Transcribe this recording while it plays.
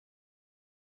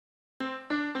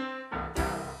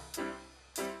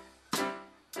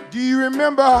Do you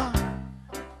remember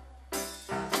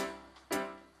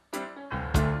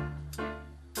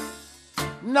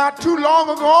not too long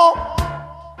ago,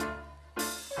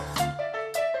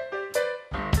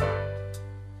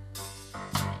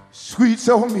 sweet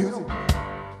soul music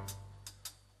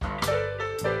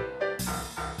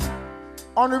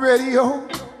on the radio?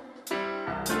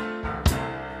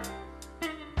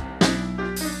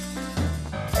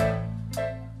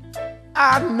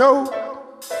 I know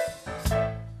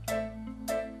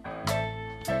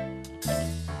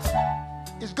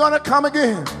it's gonna come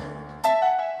again.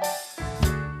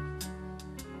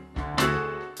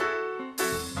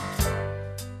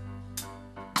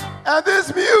 And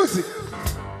this music,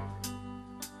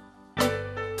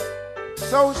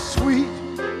 so sweet,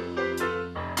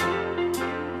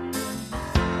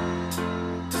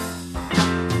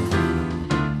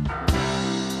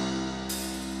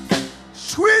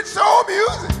 sweet soul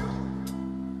music,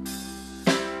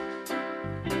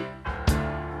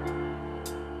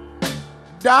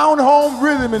 down home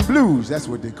rhythm and blues, that's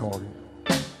what they call it.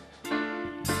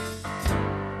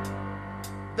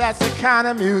 That's the kind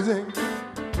of music,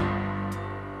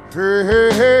 hey,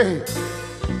 hey, hey,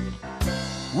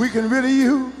 we can really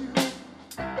use.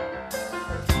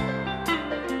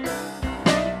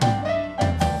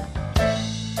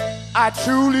 I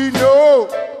truly know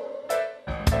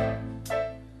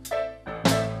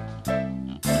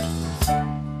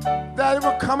that it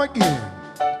will come again.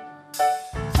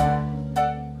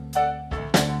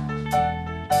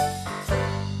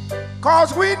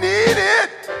 Cause we need it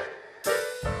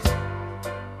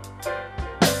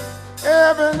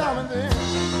every now and then.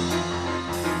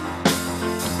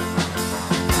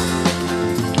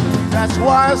 That's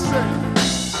why I say,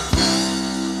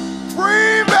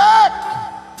 bring back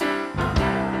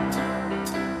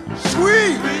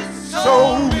sweet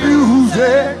soul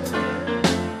music,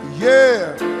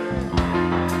 yeah.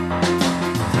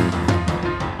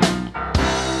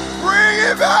 Bring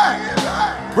it back,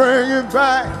 bring it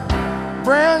back,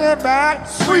 bring it back,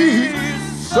 sweet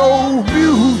soul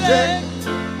music.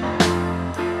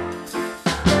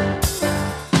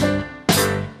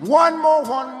 One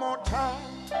more time,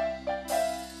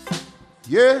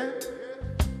 yeah,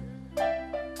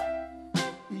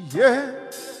 yeah.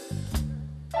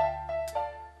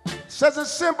 Such a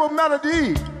simple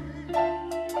melody,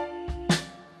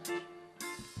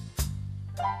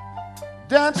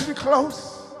 dancing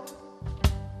close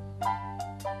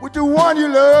with the one you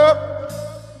love,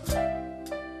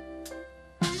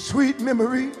 sweet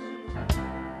memory.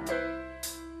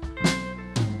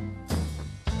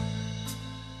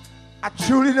 I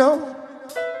truly know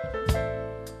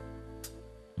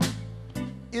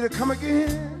it'll come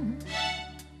again.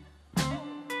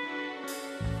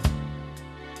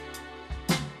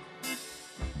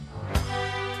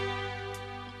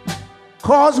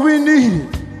 Cause we need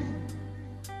it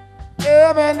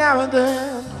every now and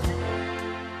then.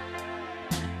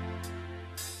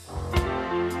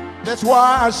 That's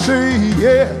why I say,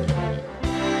 yeah,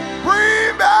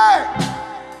 bring back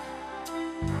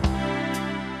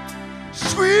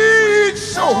sweet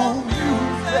soul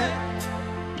music.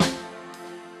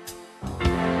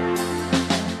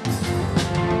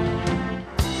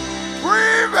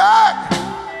 Bring back,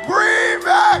 bring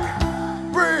back,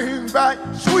 bring back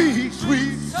sweet,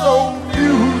 sweet soul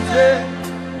music.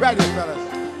 Right here, fellas.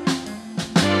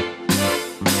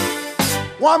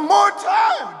 One more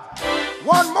time,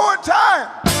 one more time,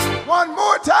 one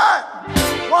more time,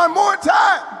 one more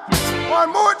time,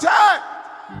 one more time.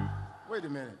 Wait a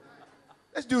minute.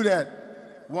 Let's do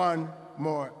that one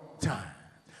more time.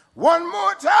 One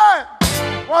more time.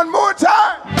 One more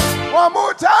time. One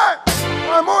more time.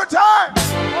 One more time.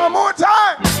 One more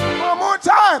time. One more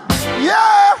time.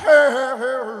 Yeah.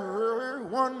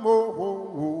 One more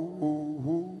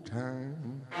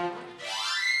time.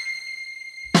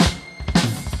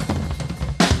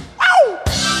 Ow!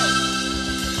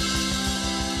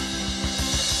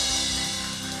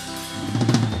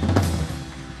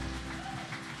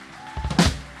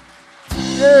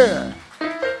 Yeah.